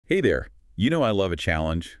Hey there. You know I love a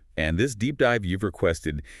challenge, and this deep dive you've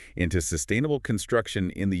requested into sustainable construction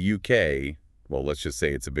in the UK, well, let's just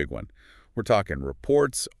say it's a big one. We're talking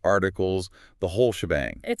reports, articles, the whole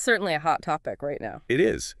shebang. It's certainly a hot topic right now. It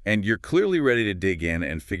is, and you're clearly ready to dig in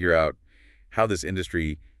and figure out how this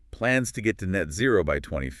industry plans to get to net zero by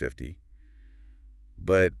 2050.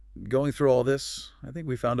 But going through all this, I think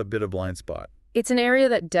we found a bit of blind spot. It's an area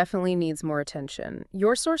that definitely needs more attention.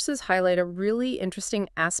 Your sources highlight a really interesting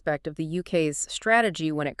aspect of the UK's strategy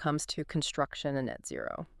when it comes to construction and net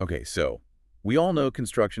zero. Okay, so we all know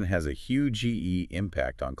construction has a huge GE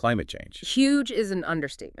impact on climate change. Huge is an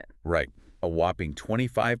understatement. Right. A whopping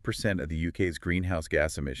 25% of the UK's greenhouse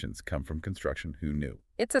gas emissions come from construction. Who knew?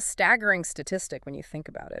 It's a staggering statistic when you think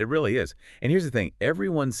about It it. really is. And here's the thing.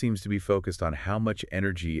 Everyone seems to be focused on how much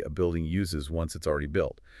energy a building uses once it's already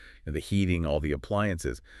built. The heating, all the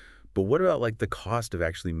appliances. But what about like the cost of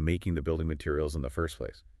actually making the building materials in the first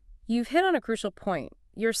place? You've hit on a crucial point.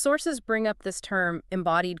 Your sources bring up this term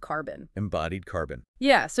embodied carbon. Embodied carbon.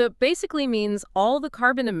 Yeah, so it basically means all the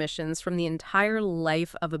carbon emissions from the entire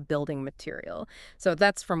life of a building material. So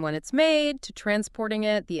that's from when it's made to transporting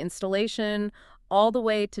it, the installation, all the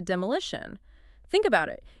way to demolition. Think about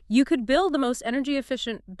it. You could build the most energy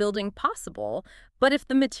efficient building possible, but if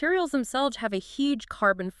the materials themselves have a huge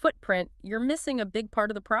carbon footprint, you're missing a big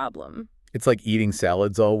part of the problem. It's like eating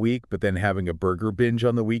salads all week, but then having a burger binge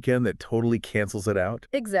on the weekend that totally cancels it out.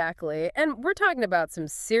 Exactly. And we're talking about some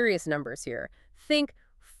serious numbers here. Think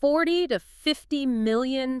 40 to 50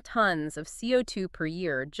 million tons of CO2 per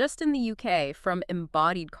year just in the UK from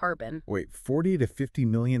embodied carbon. Wait, 40 to 50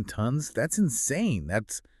 million tons? That's insane.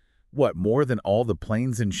 That's, what, more than all the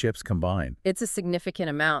planes and ships combined? It's a significant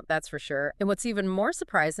amount, that's for sure. And what's even more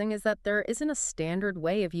surprising is that there isn't a standard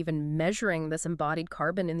way of even measuring this embodied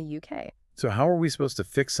carbon in the UK. So how are we supposed to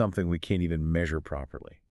fix something we can't even measure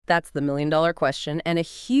properly? That's the million-dollar question, and a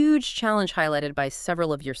huge challenge highlighted by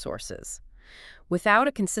several of your sources. Without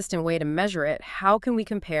a consistent way to measure it, how can we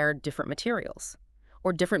compare different materials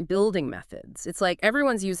or different building methods? It's like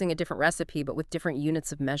everyone's using a different recipe, but with different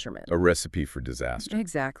units of measurement. A recipe for disaster.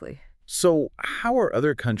 Exactly. So how are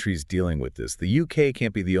other countries dealing with this? The UK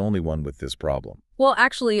can't be the only one with this problem. Well,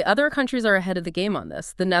 actually, other countries are ahead of the game on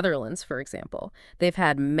this. The Netherlands, for example. They've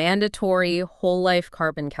had mandatory whole-life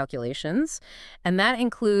carbon calculations, and that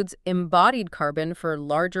includes embodied carbon for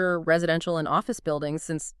larger residential and office buildings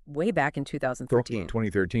since way back in 2013.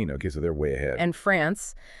 2013. Okay, so they're way ahead. And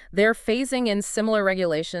France, they're phasing in similar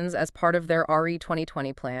regulations as part of their RE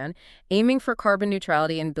 2020 plan, aiming for carbon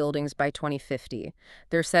neutrality in buildings by 2050.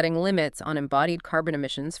 They're setting limits on embodied carbon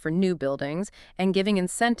emissions for new buildings and giving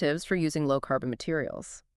incentives for using low-carbon materials.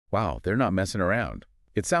 Wow, they're not messing around.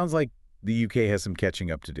 It sounds like the UK has some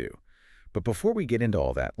catching up to do. But before we get into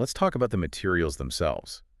all that, let's talk about the materials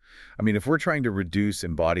themselves. I mean, if we're trying to reduce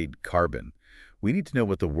embodied carbon, we need to know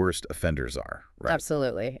what the worst offenders are, right?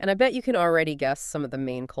 Absolutely. And I bet you can already guess some of the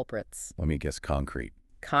main culprits. Let me guess, concrete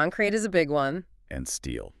Concrete is a big one. and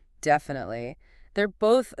steel. Definitely. They're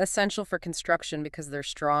both essential for construction because they're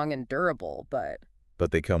strong and durable, but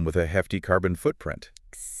But they come with a hefty carbon footprint.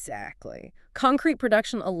 exactly. Concrete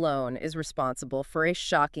production alone is responsible for a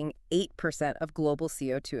shocking 8% of global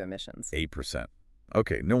CO2 emissions. 8%.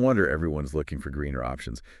 Okay, no wonder everyone's looking for greener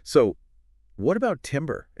options. So what about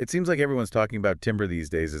timber? It seems like everyone's talking about timber these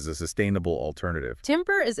days as a sustainable alternative.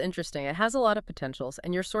 Timber is interesting. It has a lot of potentials,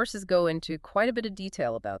 and your sources go into quite a bit of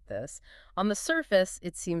detail about this. On the surface,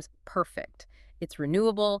 it seems perfect. It's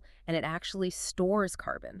renewable, and it actually stores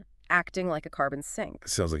carbon, acting like a carbon sink.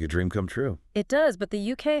 Sounds like a dream come true. It does, but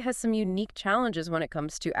the UK has some unique challenges when it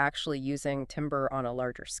comes to actually using timber on a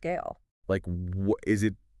larger scale. Like, is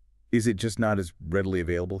it just not as readily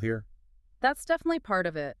available here? That's definitely part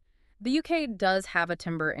of it. The UK does have a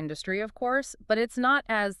timber industry, of course, but it's not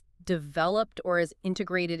as developed or as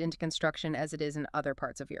integrated into construction as it is in other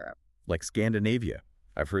parts of Europe. Like Scandinavia.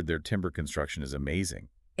 I've heard their timber construction is amazing.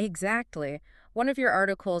 Exactly. One of your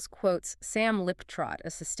articles quotes Sam Liptrot, a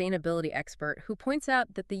sustainability expert, who points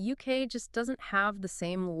out that the UK just doesn't have the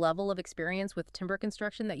same level of experience with timber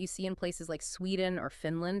construction that you see in places like Sweden or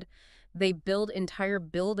Finland. They build entire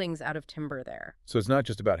buildings out of timber there. So it's not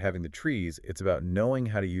just about having the trees, it's about knowing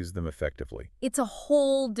how to use them effectively. It's a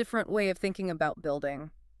whole different way of thinking about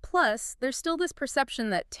building. Plus, there's still this perception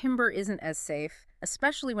that timber isn't as safe,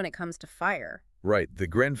 especially when it comes to fire. Right, the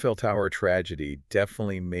Grenfell Tower tragedy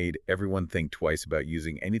definitely made everyone think twice about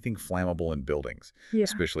using anything flammable in buildings,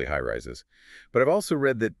 especially high-rises. But I've also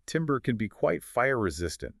read that timber can be quite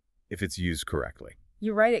fire-resistant if it's used correctly.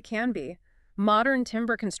 You're right, it can be. Modern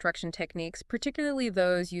timber construction techniques, particularly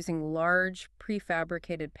those using large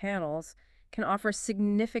prefabricated panels, can offer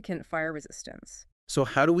significant fire resistance. So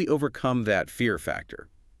how do we overcome that fear factor?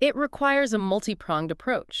 It requires a multi-pronged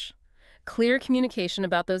approach. Clear communication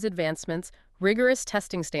about those advancements, rigorous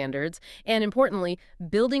testing standards, and importantly,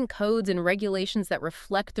 building codes and regulations that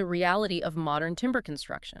reflect the reality of modern timber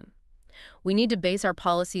construction. We need to base our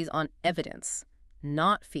policies on evidence,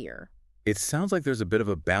 not fear. It sounds like there's a bit of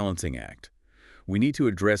a balancing act. We need to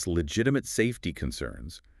address legitimate safety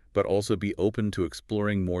concerns, but also be open to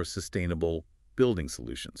exploring more sustainable building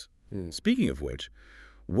solutions. Speaking of which,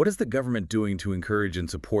 what is the government doing to encourage and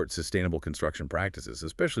support sustainable construction practices,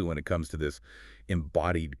 especially when it comes to this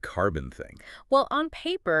embodied carbon thing? Well, on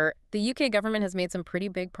paper, the UK government has made some pretty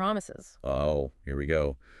big promises. Oh, here we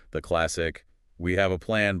go. The classic, we have a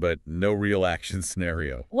plan, but no real action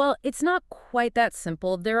scenario. Well, it's not quite that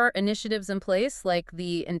simple. There are initiatives in place like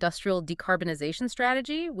the Industrial Decarbonization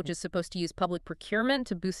Strategy, which is supposed to use public procurement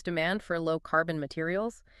to boost demand for low-carbon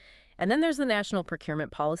materials. And then there's the National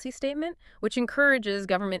Procurement Policy Statement, which encourages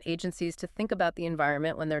government agencies to think about the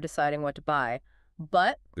environment when they're deciding what to buy.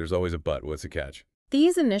 But There's always a but. What's the catch?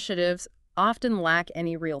 these initiatives often lack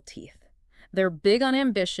any real teeth. They're big on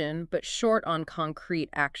ambition, but short on concrete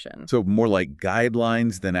action. So more like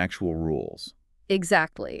guidelines than actual rules.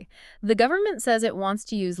 Exactly. The government says it wants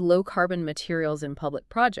to use low-carbon materials in public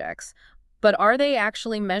projects, but are they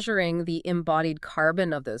actually measuring the embodied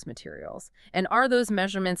carbon of those materials? And are those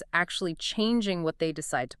measurements actually changing what they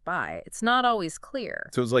decide to buy? It's not always clear.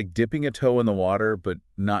 So it's like dipping a toe in the water, but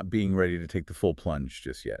not being ready to take the full plunge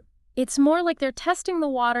just yet. It's more like they're testing the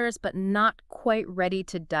waters, but not quite ready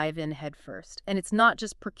to dive in headfirst. And it's not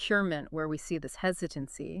just procurement where we see this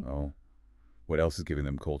hesitancy. Oh, what else is giving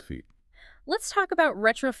them cold feet? Let's talk about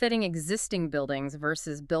retrofitting existing buildings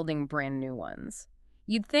versus building brand new ones.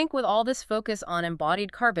 You'd think with all this focus on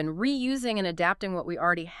embodied carbon, reusing and adapting what we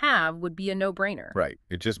already have would be a no-brainer. Right.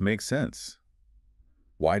 It just makes sense.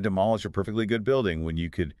 Why demolish a perfectly good building when you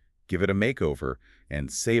could give it a makeover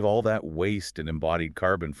and save all that waste and embodied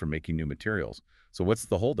carbon from making new materials? So what's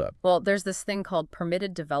the holdup? Well, there's this thing called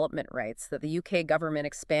permitted development rights that the UK government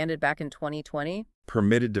expanded back in 2020.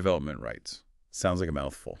 Permitted development rights. Sounds like a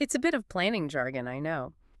mouthful. It's a bit of planning jargon, I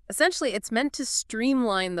know. Essentially, it's meant to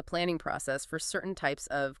streamline the planning process for certain types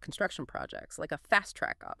of construction projects, like a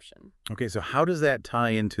fast-track option. Okay, so how does that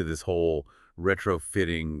tie into this whole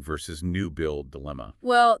retrofitting versus new build dilemma?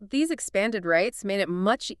 Well, these expanded rights made it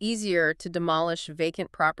much easier to demolish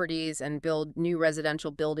vacant properties and build new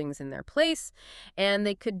residential buildings in their place, and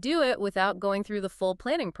they could do it without going through the full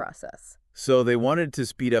planning process. So they wanted to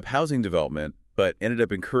speed up housing development, but ended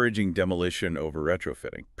up encouraging demolition over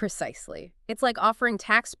retrofitting. Precisely. It's like offering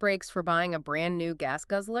tax breaks for buying a brand new gas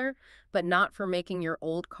guzzler, but not for making your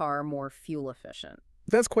old car more fuel efficient.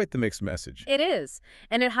 That's quite the mixed message. It is,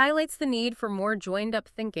 and it highlights the need for more joined-up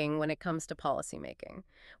thinking when it comes to policymaking.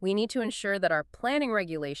 We need to ensure that our planning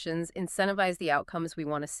regulations incentivize the outcomes we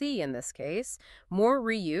want to see in this case, more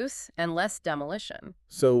reuse and less demolition.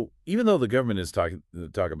 So even though the government is talk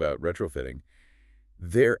about retrofitting,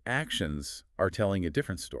 their actions are telling a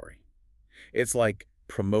different story. It's like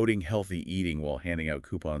promoting healthy eating while handing out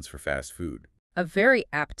coupons for fast food. A very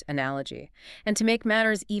apt analogy. And to make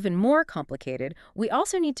matters even more complicated, we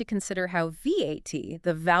also need to consider how VAT,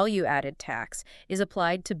 the value-added tax, is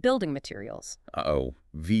applied to building materials. Uh-oh,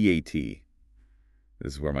 VAT. This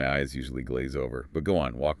is where my eyes usually glaze over. But go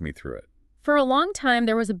on, walk me through it. For a long time,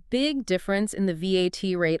 there was a big difference in the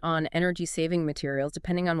VAT rate on energy-saving materials,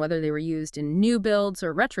 depending on whether they were used in new builds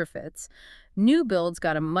or retrofits. New builds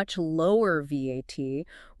got a much lower VAT,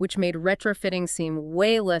 which made retrofitting seem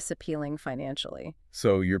way less appealing financially.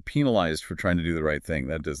 So you're penalized for trying to do the right thing.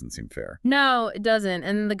 That doesn't seem fair. No, it doesn't,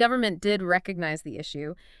 and the government did recognize the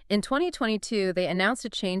issue. In 2022, they announced a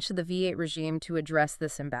change to the VAT regime to address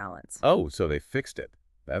this imbalance. Oh, so they fixed it.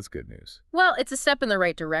 That's good news. Well, it's a step in the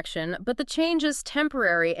right direction, but the change is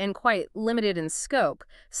temporary and quite limited in scope.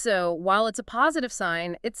 So while it's a positive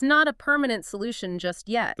sign, it's not a permanent solution just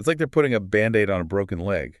yet. It's like they're putting a Band-Aid on a broken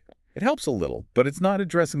leg. It helps a little, but it's not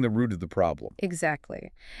addressing the root of the problem.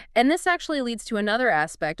 Exactly. And this actually leads to another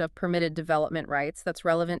aspect of permitted development rights that's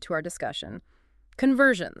relevant to our discussion.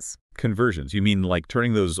 Conversions. Conversions? You mean like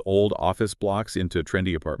turning those old office blocks into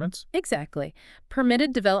trendy apartments? Exactly.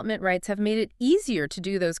 Permitted development rights have made it easier to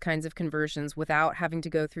do those kinds of conversions without having to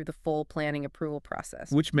go through the full planning approval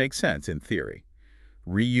process. Which makes sense in theory.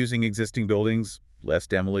 Reusing existing buildings, less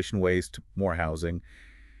demolition waste, more housing.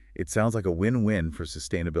 It sounds like a win-win for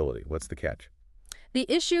sustainability. What's the catch? The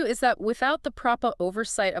issue is that without the proper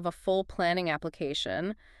oversight of a full planning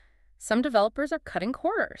application, some developers are cutting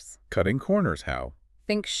corners. Cutting corners, how?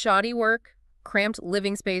 Think shoddy work, cramped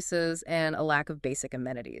living spaces, and a lack of basic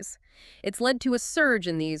amenities. It's led to a surge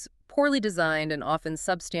in these poorly designed and often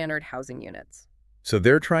substandard housing units. So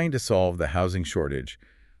they're trying to solve the housing shortage,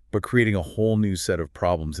 but creating a whole new set of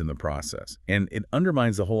problems in the process. And it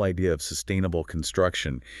undermines the whole idea of sustainable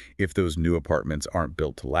construction if those new apartments aren't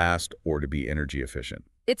built to last or to be energy efficient.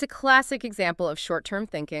 It's a classic example of short-term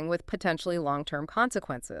thinking with potentially long-term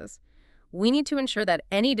consequences. We need to ensure that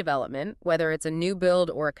any development, whether it's a new build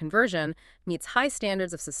or a conversion, meets high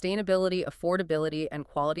standards of sustainability, affordability, and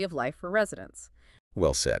quality of life for residents.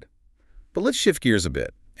 Well said. But let's shift gears a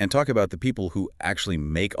bit and talk about the people who actually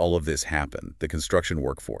make all of this happen, the construction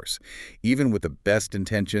workforce. Even with the best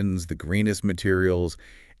intentions, the greenest materials,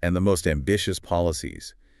 and the most ambitious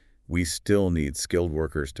policies, we still need skilled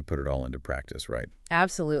workers to put it all into practice, right?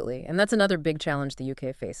 Absolutely. And that's another big challenge the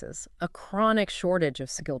UK faces, a chronic shortage of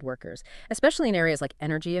skilled workers, especially in areas like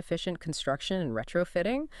energy-efficient construction and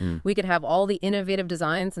retrofitting. We could have all the innovative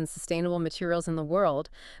designs and sustainable materials in the world,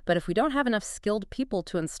 but if we don't have enough skilled people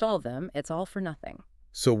to install them, it's all for nothing.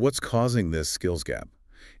 So what's causing this skills gap?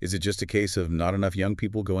 Is it just a case of not enough young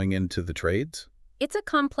people going into the trades? It's a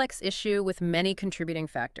complex issue with many contributing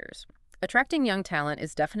factors. Attracting young talent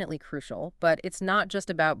is definitely crucial, but it's not just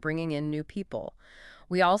about bringing in new people.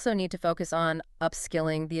 We also need to focus on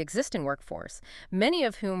upskilling the existing workforce, many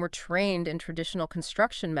of whom were trained in traditional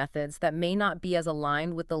construction methods that may not be as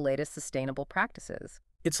aligned with the latest sustainable practices.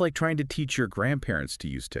 It's like trying to teach your grandparents to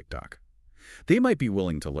use TikTok. They might be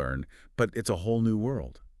willing to learn, but it's a whole new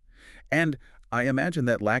world. And I imagine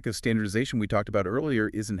that lack of standardization we talked about earlier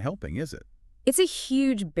isn't helping, is it? It's a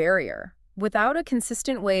huge barrier. Without a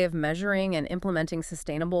consistent way of measuring and implementing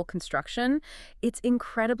sustainable construction, it's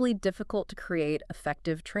incredibly difficult to create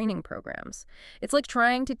effective training programs. It's like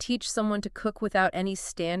trying to teach someone to cook without any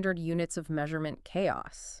standard units of measurement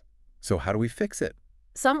chaos. So how do we fix it?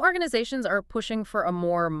 Some organizations are pushing for a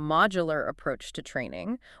more modular approach to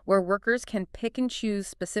training, where workers can pick and choose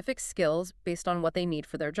specific skills based on what they need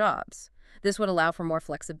for their jobs. This would allow for more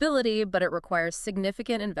flexibility, but it requires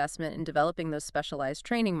significant investment in developing those specialized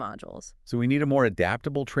training modules. So we need a more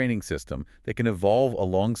adaptable training system that can evolve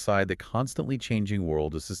alongside the constantly changing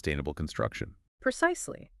world of sustainable construction.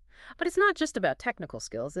 Precisely. But it's not just about technical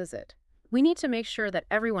skills, is it? We need to make sure that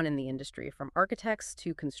everyone in the industry, from architects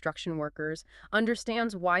to construction workers,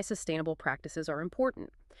 understands why sustainable practices are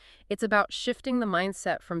important. It's about shifting the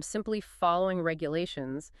mindset from simply following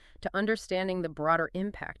regulations to understanding the broader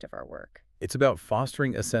impact of our work. It's about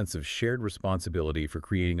fostering a sense of shared responsibility for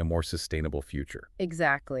creating a more sustainable future.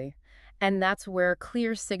 Exactly. And that's where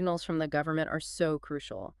clear signals from the government are so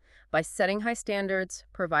crucial. By setting high standards,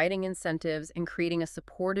 providing incentives, and creating a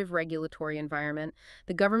supportive regulatory environment,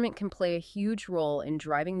 the government can play a huge role in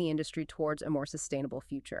driving the industry towards a more sustainable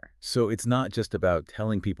future. So it's not just about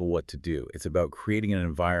telling people what to do. It's about creating an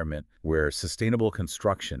environment where sustainable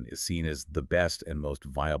construction is seen as the best and most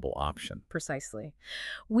viable option. Precisely.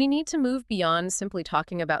 We need to move beyond simply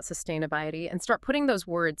talking about sustainability and start putting those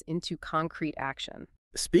words into concrete action.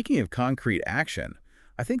 Speaking of concrete action,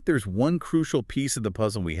 I think there's one crucial piece of the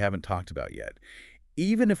puzzle we haven't talked about yet.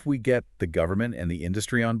 Even if we get the government and the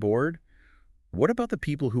industry on board, what about the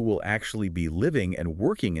people who will actually be living and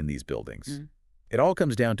working in these buildings? It all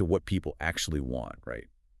comes down to what people actually want, right?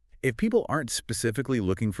 If people aren't specifically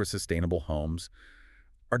looking for sustainable homes,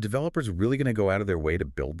 are developers really going to go out of their way to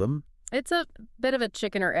build them? It's a bit of a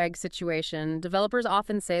chicken or egg situation. Developers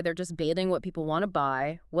often say they're just baiting what people want to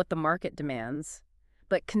buy, what the market demands.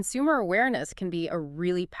 But consumer awareness can be a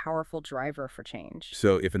really powerful driver for change.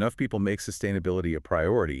 So if enough people make sustainability a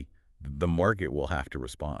priority, the market will have to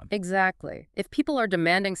respond. Exactly. If people are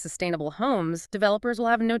demanding sustainable homes, developers will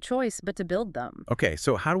have no choice but to build them. Okay,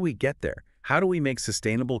 so how do we get there? How do we make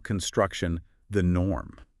sustainable construction the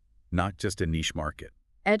norm, not just a niche market?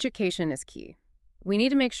 Education is key. We need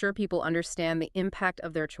to make sure people understand the impact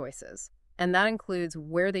of their choices, and that includes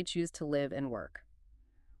where they choose to live and work.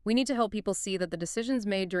 We need to help people see that the decisions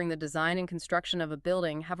made during the design and construction of a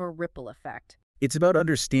building have a ripple effect. It's about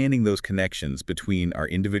understanding those connections between our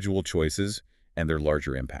individual choices and their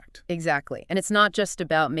larger impact. Exactly. And it's not just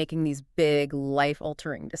about making these big,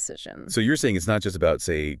 life-altering decisions. So you're saying it's not just about,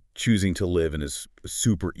 say, choosing to live in a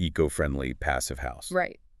super eco-friendly passive house.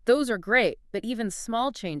 Right. Those are great, but even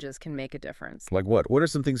small changes can make a difference. Like what? What are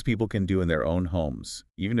some things people can do in their own homes,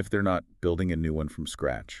 even if they're not building a new one from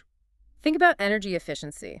scratch? Think about energy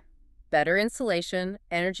efficiency. Better insulation,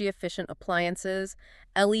 energy-efficient appliances,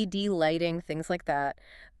 LED lighting, things like that.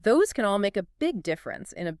 Those can all make a big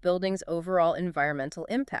difference in a building's overall environmental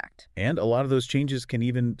impact. And a lot of those changes can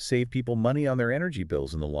even save people money on their energy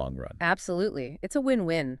bills in the long run. Absolutely. It's a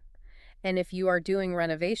win-win. And if you are doing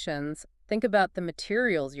renovations, Think about the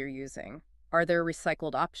materials you're using. Are there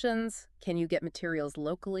recycled options? Can you get materials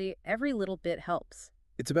locally? Every little bit helps.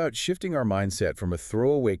 It's about shifting our mindset from a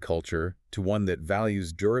throwaway culture to one that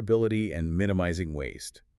values durability and minimizing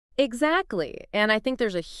waste. Exactly. And I think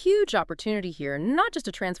there's a huge opportunity here, not just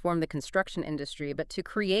to transform the construction industry, but to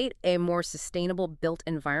create a more sustainable built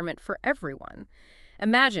environment for everyone.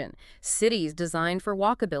 Imagine cities designed for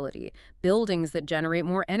walkability, buildings that generate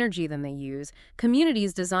more energy than they use,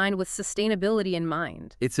 communities designed with sustainability in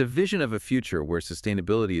mind. It's a vision of a future where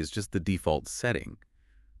sustainability is just the default setting,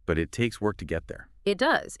 but it takes work to get there. It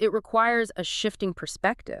does. It requires a shifting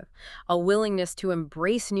perspective, a willingness to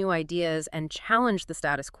embrace new ideas and challenge the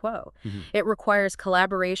status quo. It requires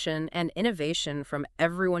collaboration and innovation from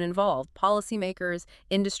everyone involved, policymakers,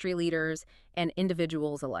 industry leaders, and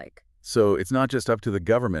individuals alike. So it's not just up to the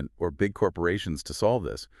government or big corporations to solve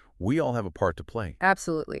this. We all have a part to play.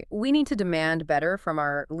 Absolutely. We need to demand better from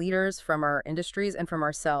our leaders, from our industries, and from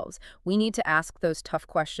ourselves. We need to ask those tough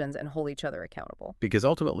questions and hold each other accountable. Because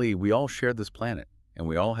ultimately, we all share this planet, and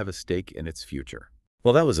we all have a stake in its future.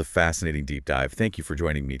 Well, that was a fascinating deep dive. Thank you for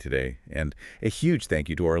joining me today. And a huge thank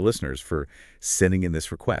you to our listeners for sending in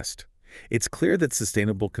this request. It's clear that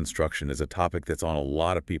sustainable construction is a topic that's on a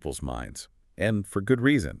lot of people's minds, and for good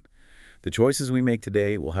reason. The choices we make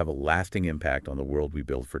today will have a lasting impact on the world we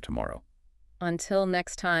build for tomorrow. Until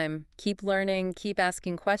next time, keep learning, keep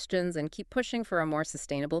asking questions, and keep pushing for a more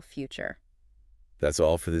sustainable future. That's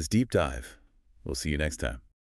all for this deep dive. We'll see you next time.